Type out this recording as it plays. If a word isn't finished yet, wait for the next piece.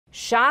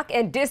Shock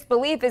and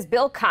disbelief as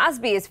Bill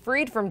Cosby is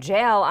freed from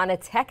jail on a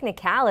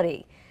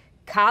technicality.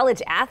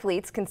 College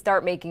athletes can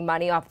start making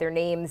money off their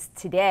names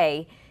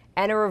today.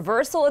 And a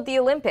reversal at the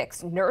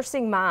Olympics.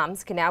 Nursing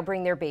moms can now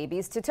bring their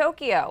babies to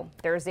Tokyo.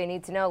 Thursday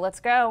Need to Know. Let's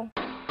go.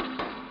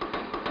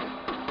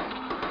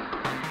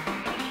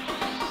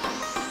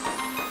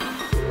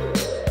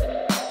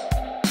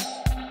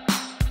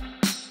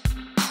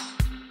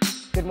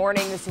 Good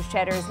morning. This is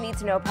Cheddar's Need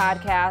to Know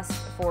podcast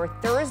for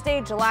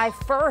Thursday, July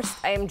 1st.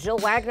 I am Jill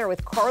Wagner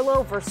with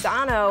Carlo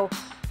Versano.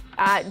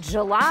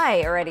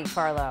 July already,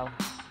 Carlo.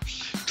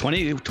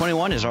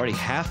 2021 is already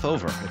half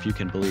over, if you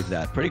can believe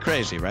that. Pretty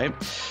crazy, right?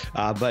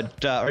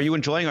 But are you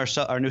enjoying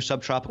our new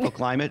subtropical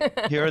climate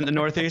here in the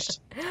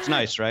Northeast? It's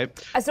nice, right?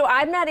 So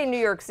I'm not in New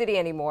York City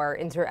anymore.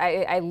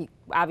 I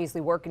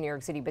obviously work in New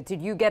York City, but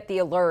did you get the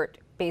alert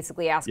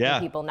basically asking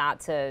people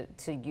not to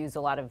use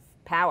a lot of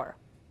power?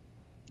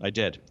 I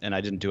did, and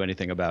I didn't do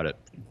anything about it.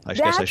 I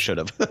guess I should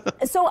have.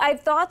 So I've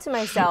thought to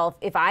myself,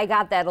 if I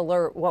got that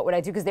alert, what would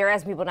I do? Because they're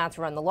asking people not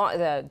to run the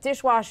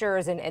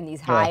dishwashers and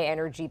these high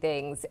energy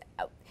things.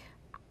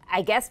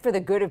 I guess for the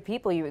good of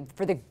people,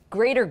 for the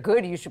greater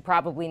good, you should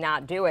probably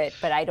not do it.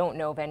 But I don't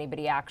know if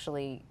anybody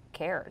actually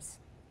cares,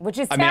 which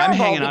is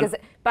terrible. Because,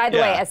 by the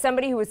way, as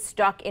somebody who was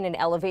stuck in an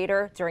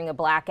elevator during a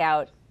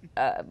blackout,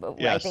 I think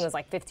it was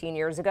like 15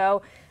 years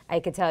ago, I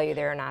could tell you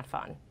they're not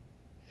fun.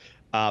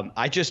 All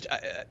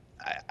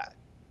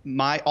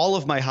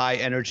of my high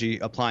energy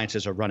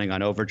appliances are running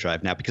on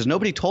overdrive now because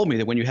nobody told me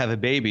that when you have a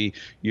baby,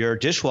 your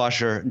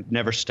dishwasher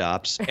never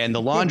stops and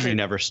the laundry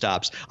never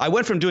stops. I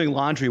went from doing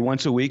laundry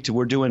once a week to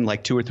we're doing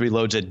like 2 or 3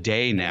 loads a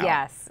day now.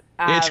 Yes.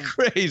 It's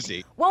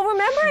crazy. Well,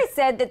 remember I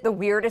said that the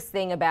weirdest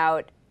thing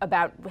about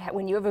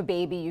when you have a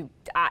baby,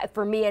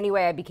 for me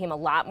anyway, I became a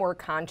lot more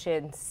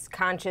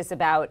conscious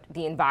about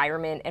the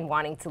environment and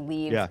wanting to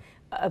leave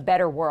a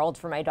better world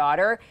for my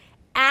daughter.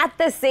 At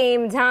the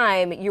same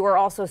time, you are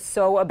also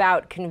so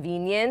about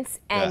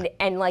convenience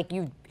and like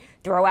you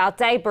throw out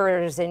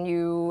diapers and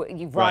you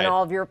run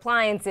all of your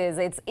appliances.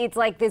 It's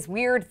like this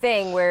weird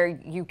thing where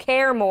you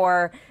care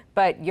more,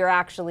 but you're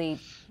actually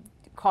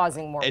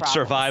causing more problems. It's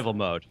survival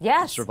mode.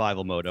 Yes. It's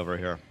survival mode over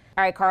here.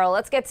 All right, Carl,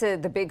 let's get to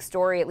the big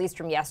story, at least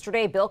from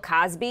yesterday. Bill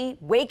Cosby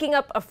waking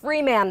up a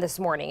free man this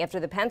morning after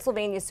the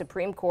Pennsylvania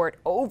Supreme Court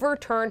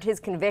overturned his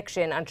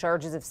conviction on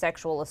charges of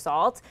sexual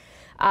assault.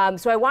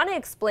 So I want to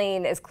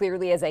explain as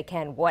clearly as I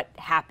can what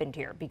happened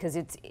here, because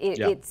it's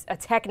a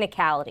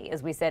technicality,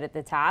 as we said at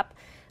the top.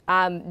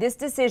 This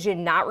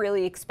decision, not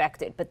really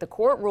expected, but the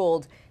court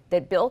ruled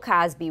that Bill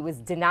Cosby was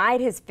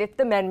denied his Fifth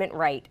Amendment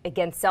right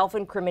against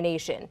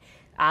self-incrimination.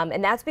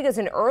 And that's because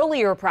an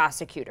earlier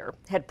prosecutor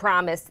had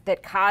promised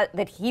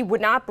that he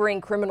would not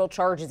bring criminal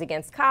charges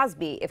against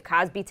Cosby if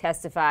Cosby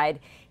testified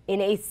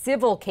in a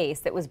civil case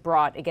that was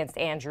brought against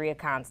Andrea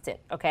Constant,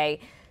 okay?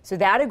 So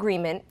that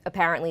agreement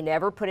apparently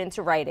never put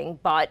into writing,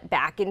 but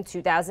back in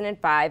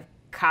 2005,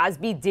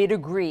 Cosby did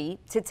agree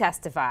to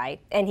testify,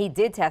 and he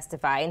did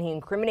testify, and he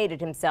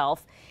incriminated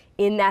himself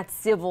in that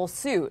civil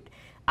suit.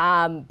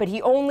 But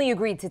he only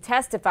agreed to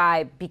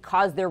testify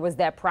because there was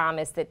that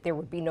promise that there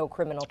would be no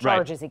criminal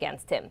charges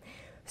against him.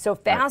 So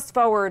fast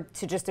forward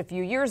to just a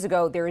few years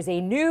ago, there is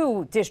a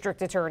new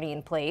district attorney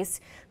in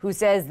place who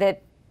says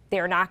that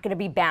they're not going to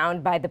be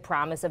bound by the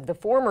promise of the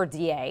former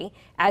DA.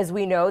 As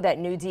we know, that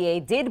new DA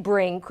did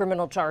bring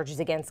criminal charges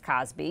against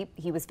Cosby.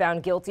 He was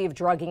found guilty of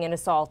drugging and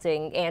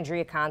assaulting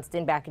Andrea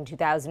Constant back in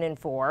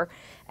 2004.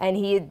 And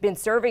he had been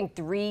serving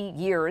 3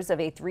 years of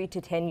a 3 to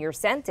 10 year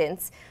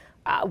sentence.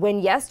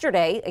 When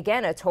yesterday,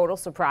 again, a total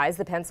surprise,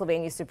 the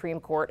Pennsylvania Supreme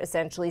Court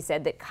essentially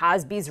said that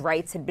Cosby's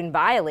rights had been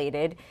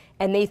violated,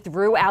 and they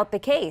threw out the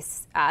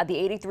case. The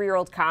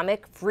 83-year-old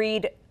comic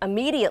freed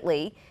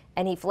immediately,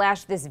 and he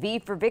flashed this V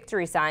for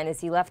victory sign as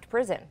he left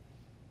prison.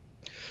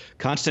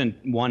 Constant,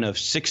 one of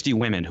 60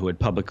 women who had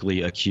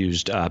publicly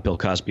accused Bill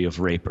Cosby of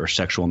rape or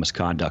sexual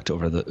misconduct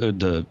over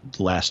the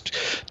last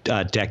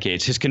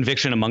decades. His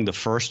conviction among the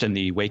first in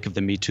the wake of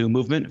the Me Too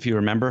movement, if you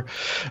remember,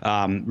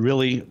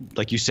 really,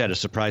 like you said, a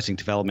surprising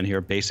development here,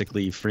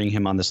 basically freeing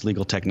him on this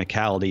legal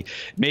technicality.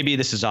 Maybe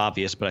this is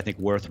obvious, but I think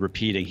worth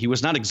repeating. He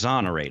was not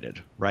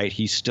exonerated, right?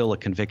 He's still a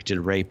convicted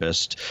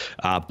rapist,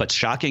 but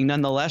shocking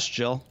nonetheless,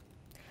 Jill.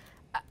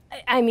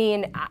 I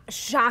mean,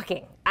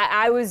 shocking.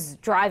 I was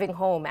driving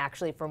home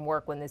actually from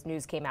work when this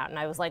news came out, and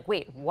I was like,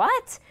 wait,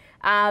 what?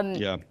 And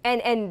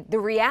the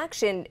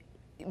reaction,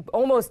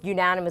 almost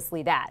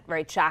unanimously that,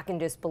 right? Shock and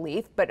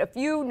disbelief. But a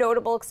few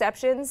notable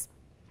exceptions.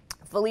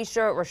 Felicia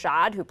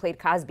Rashad, who played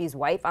Cosby's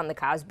wife on The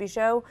Cosby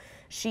Show,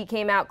 she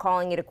came out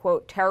calling it a,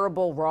 quote,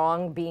 terrible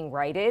wrong being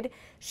righted.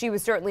 She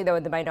was certainly, though,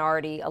 in the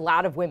minority. A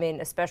lot of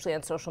women, especially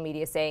on social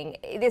media, saying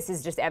this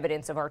is just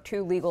evidence of our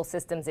two legal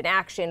systems in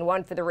action,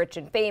 one for the rich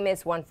and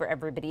famous, one for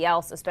everybody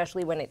else,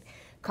 especially when it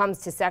comes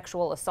to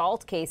sexual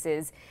assault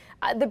cases.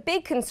 The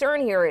big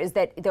concern here is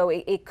that, though,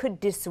 it could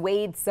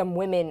dissuade some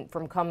women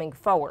from coming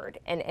forward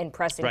and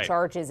pressing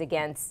charges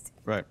against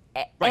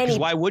because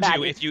why would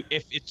you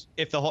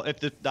if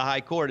the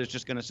High Court is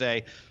just going to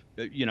say,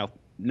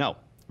 no.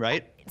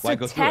 right? So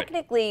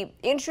technically,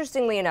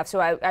 interestingly enough, so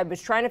I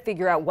was trying to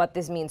figure out what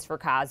this means for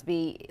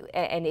Cosby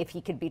and if he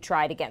could be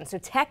tried again. So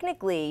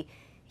technically,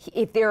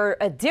 if there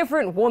a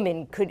different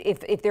woman could,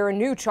 if there are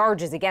new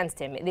charges against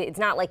him, it's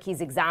not like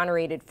he's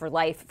exonerated for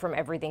life from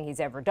everything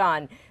he's ever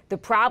done. The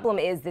problem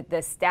is that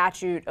the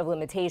statute of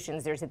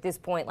limitations, there's at this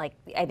point, like,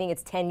 I think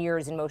it's 10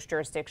 years in most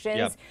jurisdictions.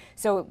 Yep.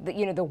 So,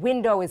 the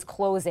window is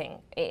closing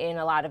in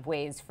a lot of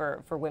ways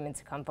for women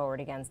to come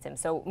forward against him.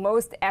 So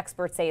most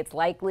experts say it's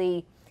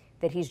likely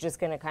that he's just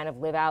going to kind of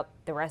live out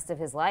the rest of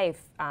his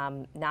life,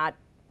 not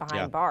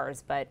behind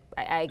bars. But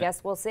I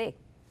guess we'll see.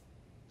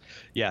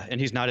 Yeah, and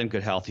he's not in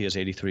good health. He is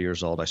 83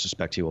 years old. I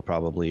suspect he will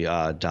probably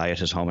die at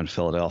his home in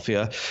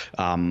Philadelphia.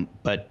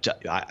 But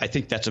I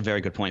think that's a very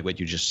good point, what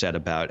you just said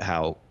about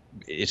how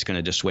it's going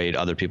to dissuade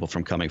other people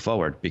from coming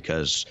forward.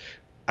 Because,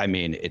 I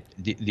mean,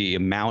 the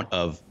amount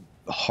of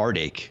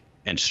heartache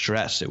and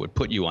stress it would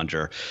put you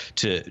under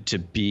to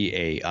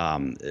be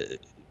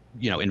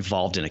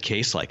involved in a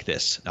case like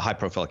this, a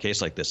high-profile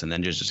case like this, and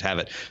then just have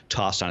it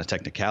tossed on a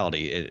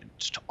technicality,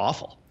 it's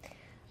awful.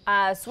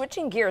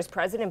 Switching gears,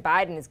 President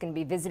Biden is going to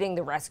be visiting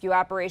the rescue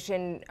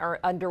operation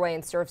underway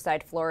in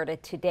Surfside, Florida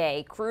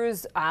today.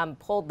 Crews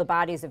pulled the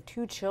bodies of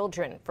 2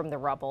 children from the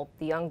rubble,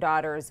 the young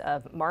daughters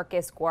of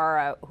Marcus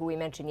Guara, who we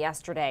mentioned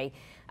yesterday.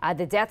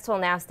 The death toll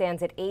now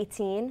stands at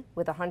 18,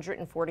 with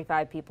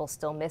 145 people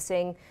still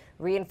missing.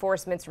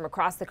 Reinforcements from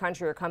across the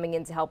country are coming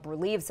in to help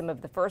relieve some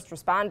of the first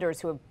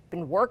responders who have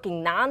been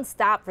working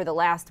nonstop for the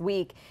last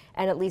week,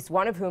 and at least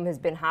one of whom has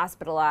been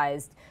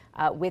hospitalized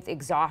with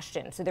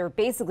exhaustion. So they're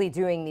basically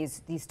doing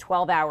these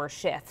 12-hour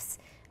shifts,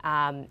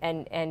 and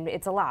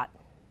it's a lot.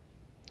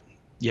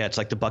 Yeah, it's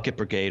like the bucket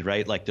brigade,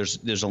 right? Like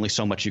there's only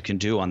so much you can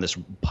do on this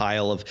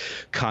pile of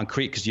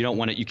concrete, because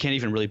you can't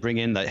even really bring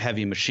in the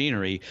heavy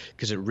machinery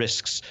because it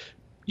risks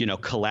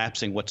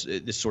collapsing what's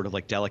this sort of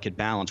like delicate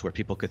balance where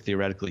people could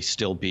theoretically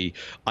still be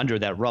under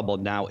that rubble.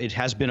 Now, it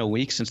has been a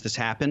week since this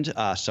happened,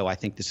 so I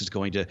think this is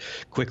going to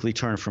quickly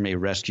turn from a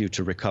rescue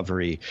to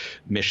recovery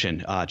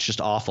mission. It's just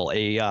awful.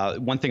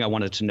 One thing I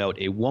wanted to note,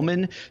 a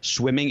woman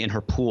swimming in her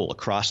pool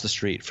across the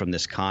street from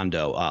this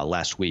condo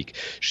last week,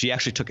 she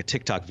actually took a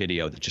TikTok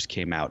video that just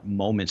came out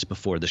moments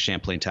before the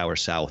Champlain Tower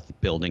South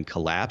building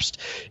collapsed.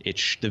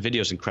 The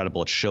video is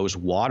incredible. It shows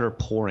water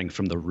pouring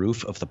from the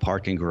roof of the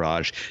parking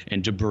garage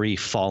and debris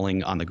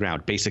falling on the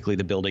ground, basically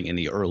the building in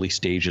the early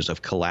stages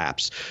of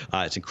collapse.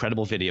 It's an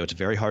incredible video. It's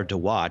very hard to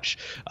watch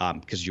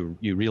because you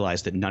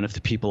realize that none of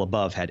the people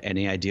above had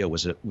any idea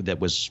what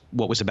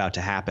was about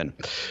to happen.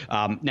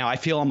 Now, I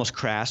feel almost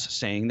crass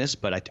saying this,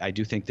 but I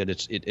do think that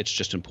it's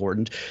just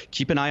important.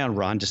 Keep an eye on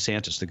Ron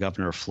DeSantis, the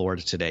governor of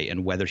Florida, today,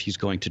 and whether he's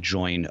going to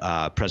join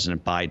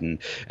President Biden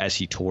as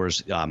he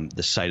tours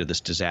the site of this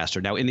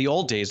disaster. Now, in the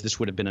old days, this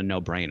would have been a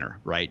no-brainer,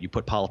 right? You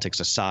put politics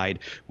aside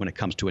when it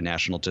comes to a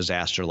national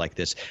disaster like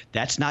this.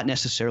 That's not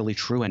necessarily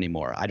true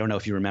anymore. I don't know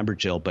if you remember,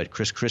 Jill, but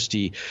Chris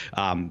Christie,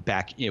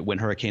 back when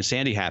Hurricane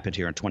Sandy happened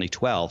here in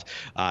 2012,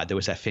 there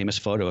was that famous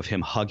photo of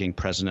him hugging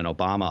President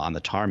Obama on the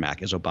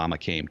tarmac as Obama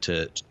came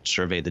to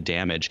survey the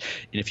damage.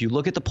 And if you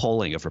look at the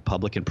polling of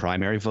Republican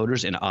primary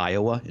voters in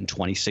Iowa in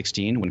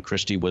 2016, when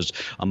Christie was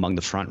among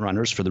the front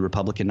runners for the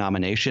Republican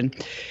nomination,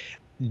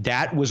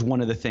 that was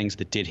one of the things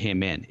that did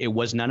him in. It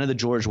was none of the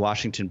George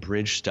Washington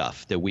Bridge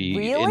stuff that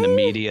we in the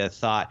media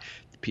thought.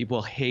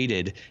 People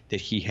hated that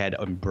he had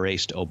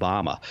embraced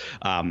Obama.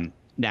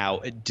 Now,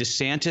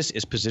 DeSantis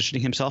is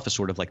positioning himself as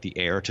sort of like the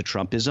heir to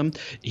Trumpism.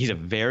 He's a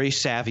very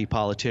savvy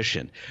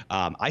politician.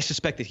 I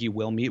suspect that he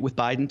will meet with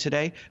Biden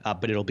today,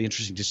 but it'll be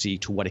interesting to see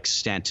to what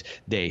extent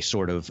they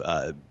sort of,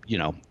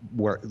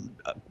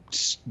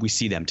 we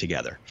see them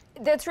together.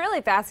 That's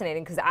really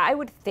fascinating, because I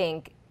would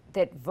think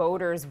that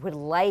voters would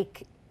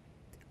like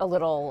a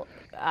little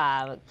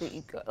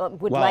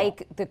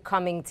like the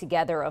coming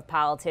together of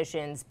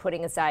politicians,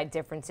 putting aside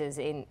differences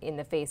in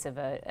the face of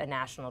a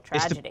national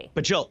tragedy.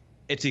 But Jill,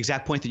 it's the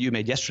exact point that you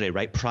made yesterday,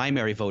 right?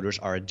 Primary voters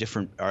are a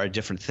different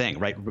thing,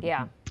 right?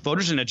 Yeah.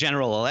 Voters in a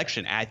general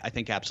election, I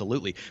think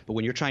absolutely. But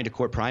when you're trying to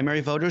court primary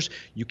voters,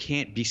 you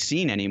can't be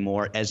seen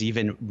anymore as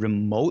even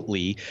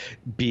remotely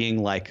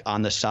being like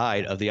on the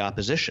side of the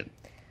opposition.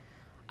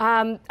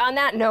 On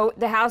that note,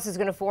 the House is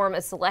going to form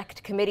a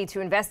select committee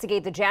to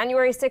investigate the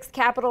January 6th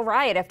Capitol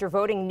riot after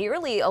voting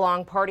nearly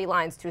along party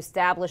lines to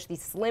establish the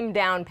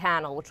slimmed-down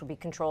panel, which will be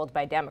controlled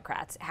by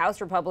Democrats.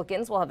 House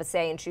Republicans will have a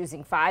say in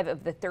choosing 5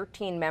 of the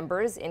 13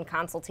 members in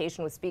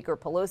consultation with Speaker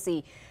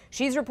Pelosi.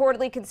 She's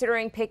reportedly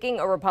considering picking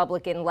a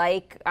Republican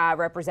like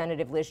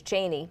Representative Liz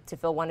Cheney to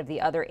fill one of the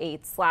other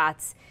 8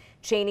 slots.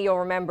 Cheney, you'll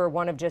remember,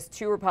 one of just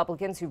 2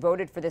 Republicans who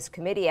voted for this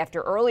committee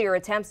after earlier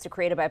attempts to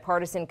create a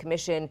bipartisan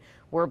commission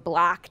were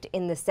blocked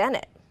in the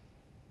Senate.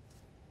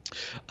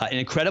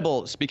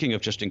 Speaking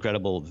of just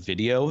incredible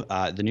video,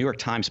 the New York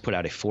Times put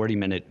out a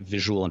 40-minute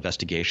visual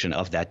investigation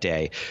of that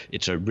day.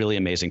 It's a really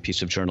amazing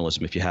piece of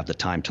journalism. If you have the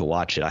time to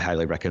watch it, I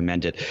highly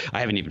recommend it. I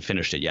haven't even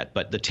finished it yet,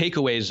 but the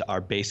takeaways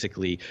are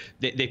basically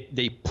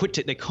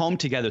they comb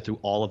together through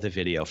all of the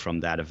video from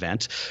that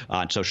event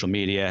on social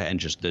media and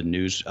just the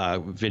news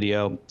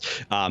video.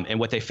 And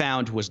what they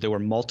found was there were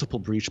multiple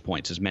breach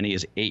points, as many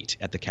as 8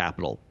 at the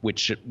Capitol,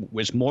 which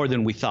was more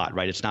than we thought,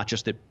 right? It's not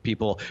just that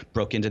people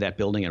broke into that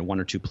building in 1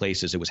 or 2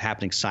 places. It was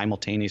happening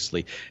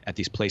simultaneously at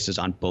these places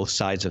on both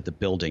sides of the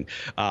building,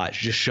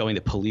 just showing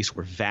that police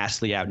were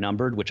vastly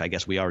outnumbered, which I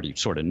guess we already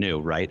sort of knew,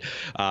 right?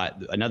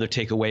 Another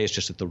takeaway is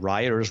just that the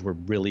rioters were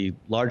really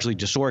largely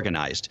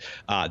disorganized.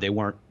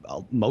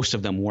 Most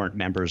of them weren't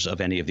members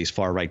of any of these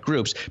far-right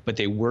groups, but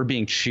they were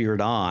being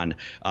cheered on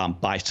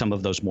by some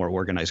of those more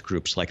organized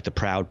groups, like the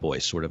Proud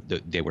Boys.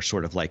 They were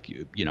sort of like,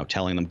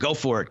 telling them, go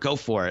for it,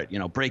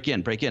 break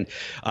in.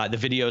 The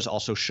videos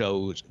also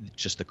show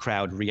just the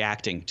crowd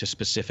reacting to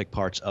specific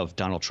parts of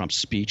Donald Trump's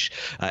speech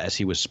as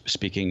he was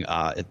speaking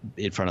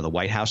in front of the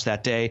White House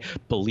that day,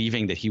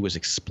 believing that he was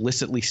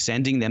explicitly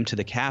sending them to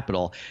the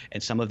Capitol,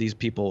 and some of these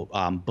people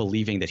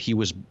believing that he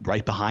was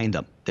right behind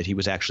them, that he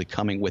was actually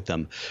coming with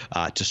them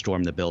to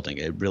storm the building.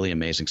 Really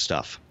amazing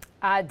stuff.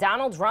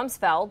 Donald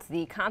Rumsfeld,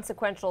 the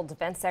consequential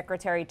defense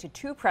secretary to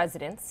 2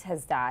 presidents,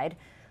 has died.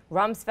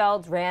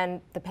 Rumsfeld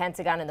ran the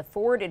Pentagon in the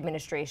Ford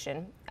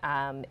administration,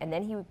 and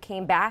then he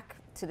came back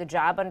to the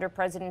job under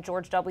President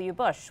George W.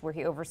 Bush, where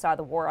he oversaw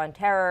the war on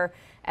terror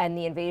and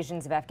the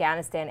invasions of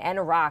Afghanistan and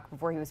Iraq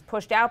before he was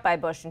pushed out by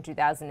Bush in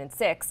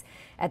 2006.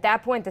 At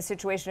that point, the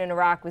situation in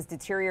Iraq was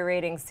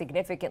deteriorating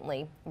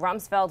significantly.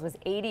 Rumsfeld was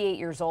 88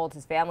 years old.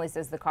 His family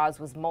says the cause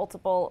was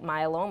multiple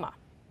myeloma.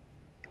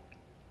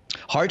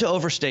 Hard to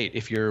overstate,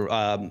 if you're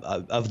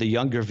of the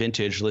younger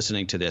vintage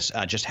listening to this,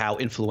 just how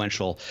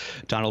influential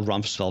Donald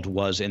Rumsfeld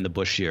was in the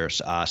Bush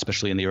years,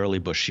 especially in the early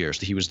Bush years.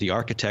 He was the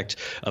architect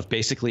of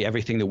basically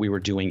everything that we were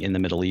doing in the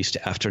Middle East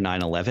after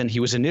 9/11. He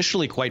was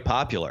initially quite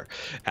popular,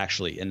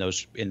 actually, in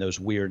those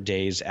weird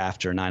days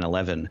after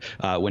 9/11,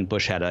 when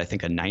Bush had, I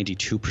think, a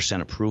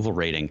 92% approval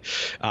rating.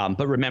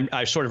 But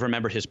I sort of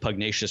remember his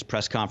pugnacious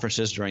press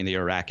conferences during the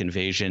Iraq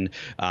invasion.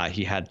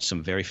 He had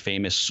some very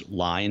famous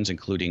lines,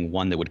 including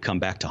one that would come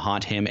back to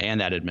haunt him and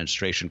that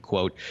administration,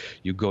 quote,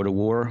 "You go to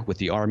war with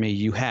the army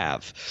you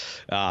have."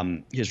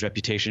 His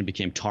reputation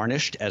became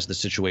tarnished as the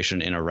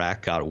situation in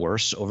Iraq got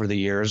worse over the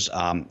years.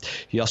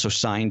 He also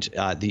signed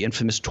the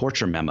infamous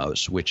torture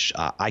memos, which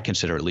I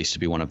consider at least to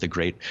be one of the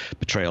great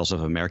betrayals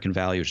of American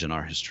values in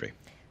our history.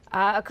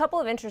 A couple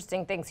of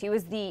interesting things. He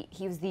was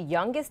the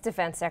youngest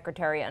defense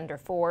secretary under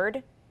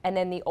Ford, and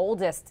then the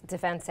oldest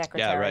defense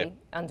secretary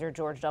under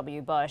George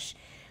W. Bush.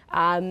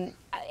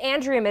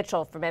 Andrea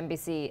Mitchell from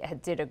NBC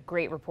did a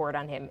great report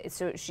on him.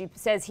 So she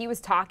says he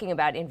was talking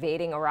about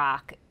invading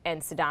Iraq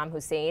and Saddam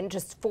Hussein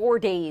just 4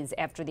 days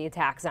after the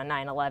attacks on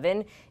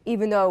 9/11,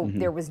 even though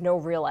there was no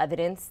real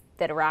evidence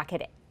that Iraq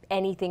had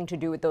anything to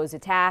do with those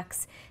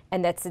attacks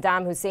and that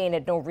Saddam Hussein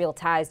had no real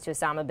ties to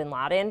Osama bin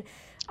Laden.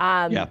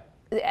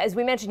 As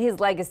we mentioned, his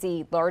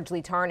legacy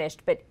largely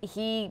tarnished, but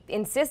he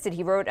insisted,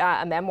 he wrote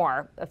a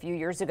memoir a few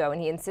years ago,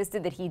 and he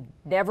insisted that he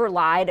never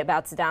lied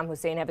about Saddam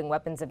Hussein having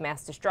weapons of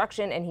mass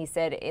destruction. And he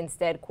said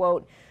instead,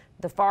 quote,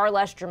 "The far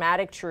less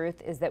dramatic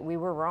truth is that we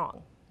were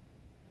wrong."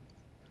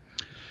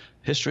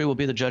 History will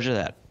be the judge of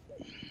that.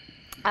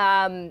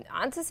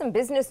 On to some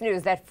business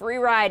news. That free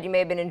ride you may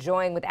have been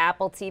enjoying with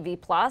Apple TV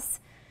Plus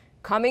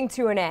coming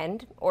to an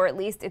end, or at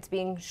least it's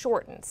being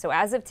shortened. So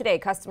as of today,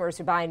 customers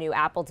who buy new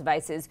Apple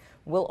devices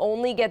will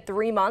only get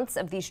 3 months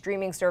of the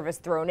streaming service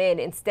thrown in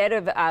instead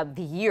of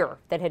the year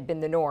that had been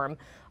the norm.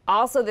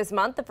 Also this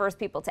month, the first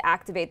people to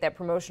activate that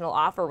promotional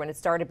offer when it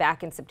started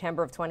back in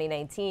September of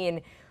 2019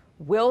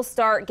 will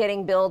start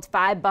getting billed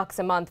 $5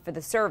 a month for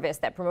the service.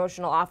 That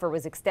promotional offer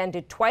was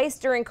extended twice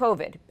during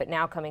COVID, but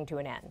now coming to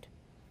an end.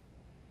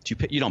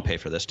 You don't pay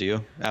for this, do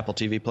you? Apple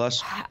TV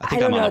Plus? I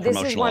don't know.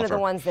 This is one of the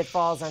ones that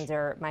falls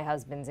under my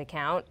husband's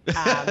account.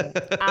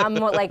 I'm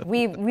like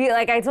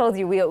like I told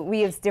you,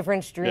 we have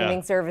different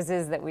streaming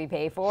services that we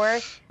pay for.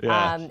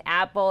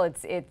 Apple,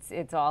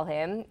 it's all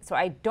him. So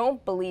I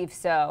don't believe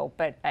so,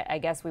 but I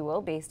guess we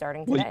will be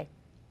starting today.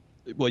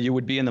 Well, you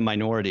would be in the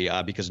minority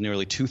because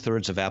nearly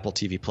 2/3 of Apple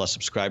TV Plus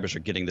subscribers are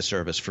getting the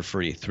service for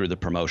free through the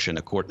promotion.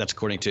 That's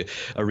according to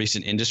a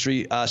recent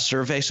industry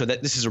survey. So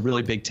this is a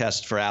really big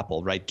test for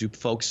Apple, right? Do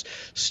folks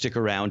stick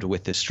around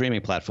with this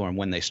streaming platform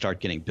when they start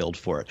getting billed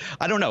for it?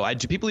 I don't know.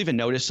 Do people even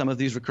notice some of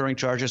these recurring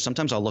charges?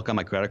 Sometimes I'll look on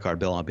my credit card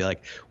bill and I'll be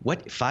like,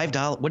 "What,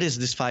 $5? What is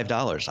this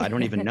 $5? I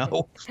don't even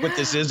know what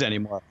this is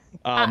anymore."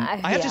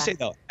 I have to say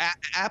though,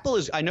 Apple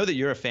is. I know that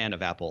you're a fan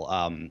of Apple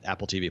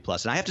TV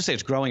Plus, and I have to say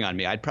it's growing on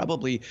me. I'd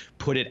probably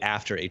put it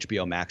after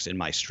HBO Max in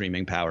my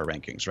streaming power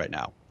rankings right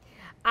now.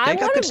 They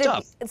got good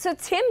stuff. So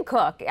Tim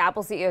Cook,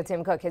 Apple CEO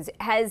Tim Cook,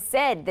 has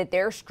said that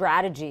their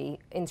strategy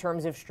in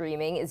terms of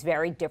streaming is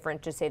very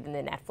different, to say, than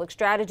the Netflix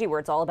strategy, where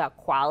it's all about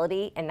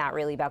quality and not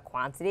really about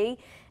quantity.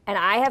 And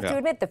I have to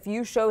admit, the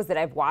few shows that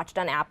I've watched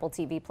on Apple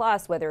TV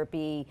Plus, whether it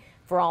be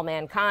For All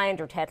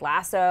Mankind or Ted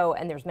Lasso,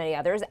 and there's many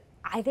others,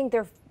 I think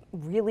they're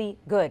really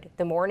good.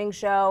 The morning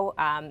show,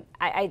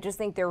 I just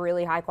think they're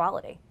really high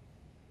quality.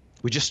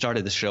 We just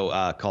started this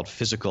show called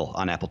Physical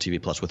on Apple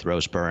TV Plus with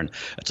Rose Byrne.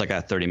 It's like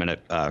a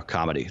 30-minute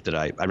comedy that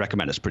I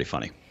recommend. It's pretty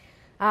funny.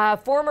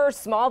 Former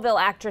Smallville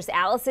actress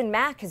Allison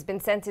Mack has been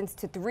sentenced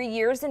to 3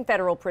 years in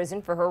federal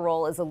prison for her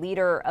role as a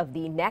leader of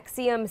the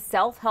NXIVM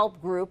self-help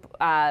group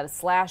 /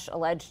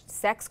 alleged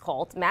sex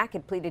cult. Mack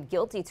had pleaded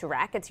guilty to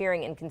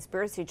racketeering and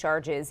conspiracy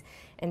charges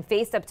and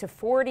faced up to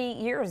 40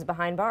 years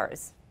behind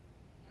bars.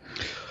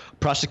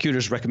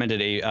 Prosecutors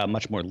recommended a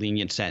much more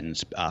lenient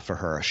sentence for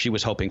her. She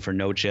was hoping for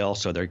no jail,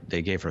 so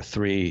they gave her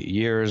 3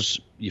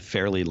 years,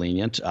 fairly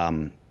lenient.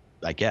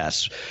 I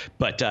guess,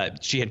 but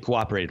she had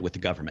cooperated with the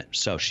government,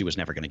 so she was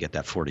never going to get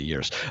that 40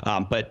 years.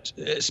 But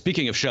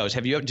speaking of shows,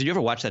 did you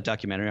ever watch that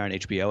documentary on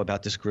HBO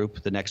about this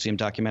group, the NXIVM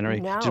documentary?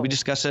 No. Did we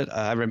discuss it?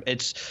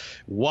 It's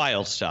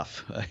wild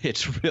stuff.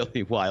 It's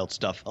really wild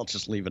stuff. I'll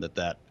just leave it at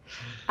that.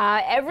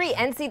 Every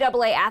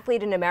NCAA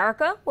athlete in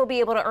America will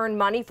be able to earn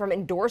money from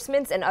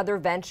endorsements and other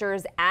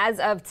ventures as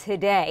of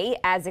today,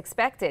 as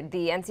expected.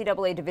 The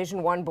NCAA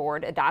Division I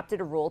board adopted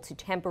a rule to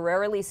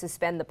temporarily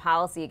suspend the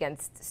policy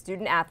against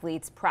student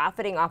athletes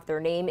profiting off their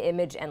name,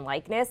 image, and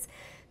likeness.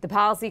 The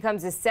policy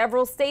comes as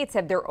several states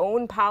have their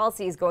own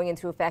policies going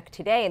into effect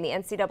today, and the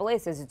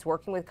NCAA says it's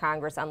working with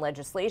Congress on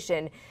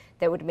legislation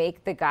that would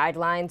make the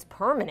guidelines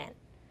permanent.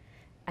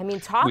 I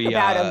mean, talk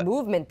about a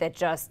movement that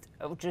just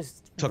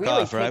took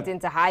really off, right? kicked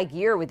into high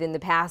gear within the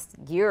past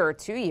year or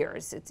 2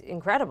 years. It's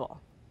incredible.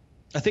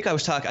 I think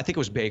it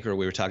was Baker.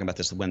 We were talking about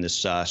this when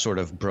this sort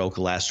of broke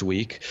last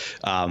week,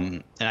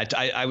 and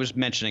I was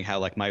mentioning how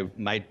like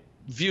my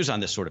views on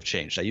this sort of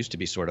changed. I used to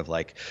be sort of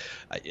like,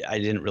 I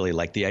didn't really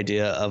like the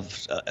idea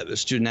of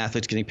student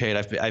athletes getting paid.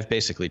 I've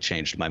basically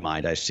changed my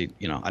mind. I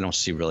don't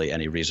see really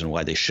any reason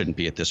why they shouldn't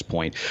be at this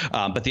point.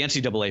 But the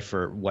NCAA,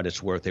 for what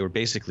it's worth, they were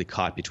basically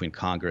caught between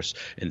Congress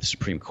and the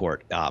Supreme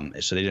Court.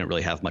 So they didn't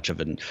really have much of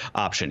an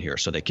option here.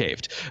 So they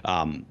caved.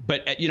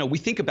 But we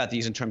think about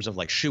these in terms of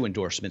like shoe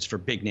endorsements for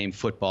big name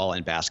football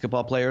and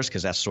basketball players,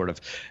 because that's sort of,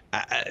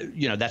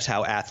 that's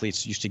how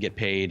athletes used to get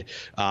paid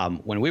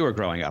when we were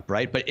growing up,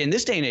 right? But in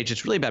this day and age,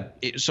 it's really about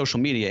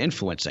social media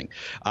influencing.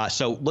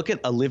 So look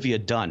at Olivia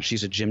Dunn.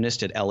 She's a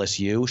gymnast at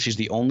LSU. She's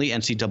the only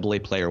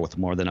NCAA player with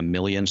more than 1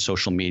 million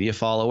social media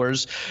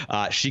followers.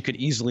 She could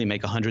easily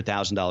make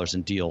 $100,000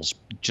 in deals,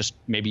 just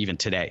maybe even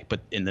today, but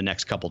in the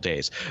next couple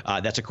days.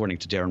 That's according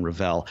to Darren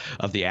Ravel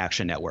of the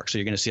Action Network. So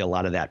you're going to see a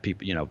lot of that.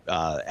 People,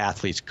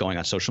 athletes going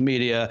on social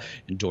media,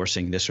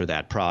 endorsing this or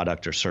that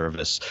product or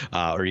service,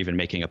 or even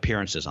making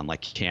appearances on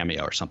like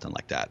Cameo or something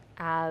like that.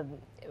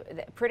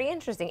 Pretty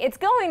interesting. It's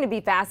going to be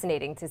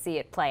fascinating to see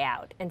it play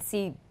out and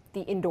see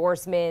the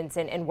endorsements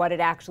and what it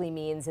actually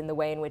means in the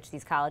way in which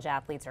these college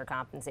athletes are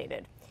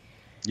compensated.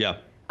 Yeah.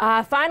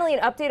 Finally,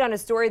 an update on a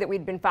story that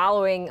we'd been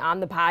following on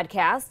the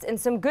podcast, and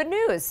some good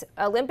news.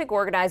 Olympic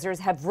organizers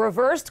have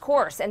reversed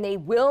course, and they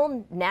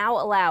will now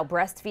allow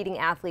breastfeeding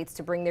athletes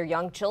to bring their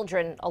young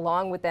children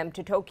along with them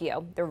to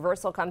Tokyo. The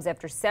reversal comes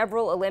after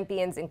several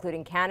Olympians,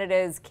 including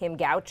Canada's Kim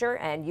Goucher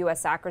and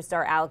U.S. soccer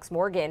star Alex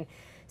Morgan,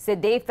 said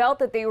they felt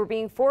that they were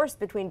being forced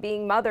between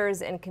being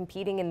mothers and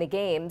competing in the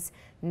games.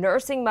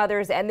 Nursing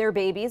mothers and their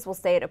babies will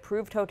stay at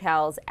approved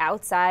hotels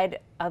outside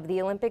of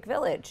the Olympic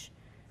Village.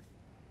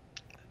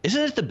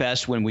 Isn't it the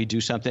best when we do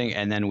something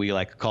and then we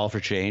like call for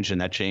change and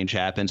that change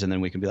happens and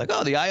then we can be like,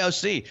 oh, the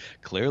IOC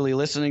clearly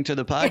listening to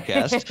the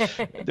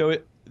podcast.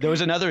 There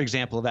was another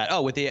example of that.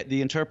 Oh, with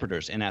the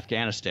interpreters in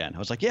Afghanistan. I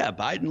was like, yeah,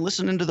 Biden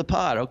listening to the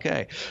pod.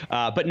 Okay.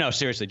 But no,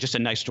 seriously, just a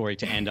nice story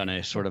to end on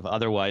a sort of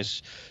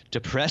otherwise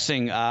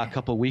depressing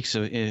couple weeks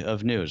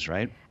of news,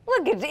 right?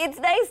 Look, it's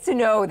nice to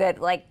know that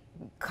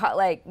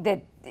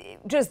that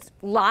just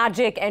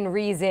logic and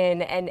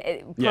reason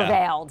and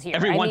prevailed here.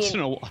 Every once in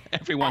a while.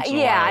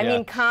 I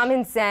mean,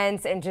 common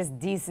sense and just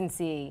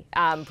decency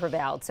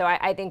prevailed. So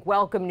I think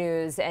welcome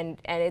news, and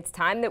it's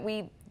time that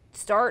we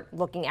start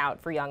looking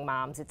out for young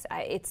moms.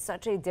 It's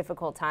such a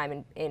difficult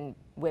time in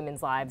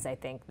women's lives, I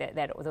think,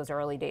 that those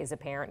early days of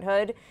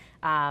parenthood.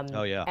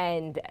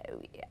 And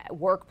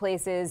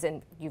workplaces,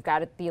 and you've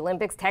got the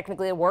Olympics,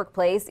 technically a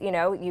workplace,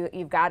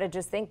 you've got to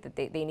just think that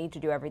they need to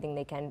do everything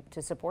they can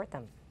to support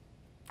them.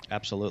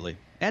 Absolutely.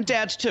 And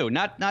dads too.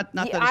 Not that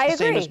it's the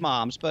same as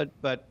moms, but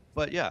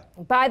yeah.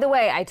 By the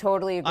way, I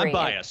totally agree. I'm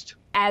biased.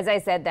 As I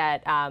said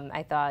that,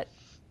 I thought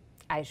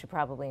I should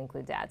probably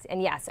include dads.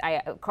 And yes,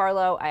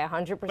 Carlo, I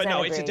 100% But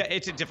no, agree.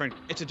 it's a different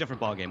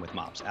ballgame with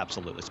moms,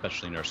 absolutely,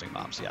 especially nursing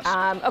moms, yes.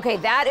 Okay,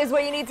 that is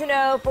what you need to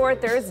know for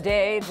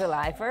Thursday,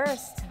 July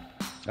 1st.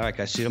 All right,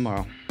 guys, see you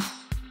tomorrow.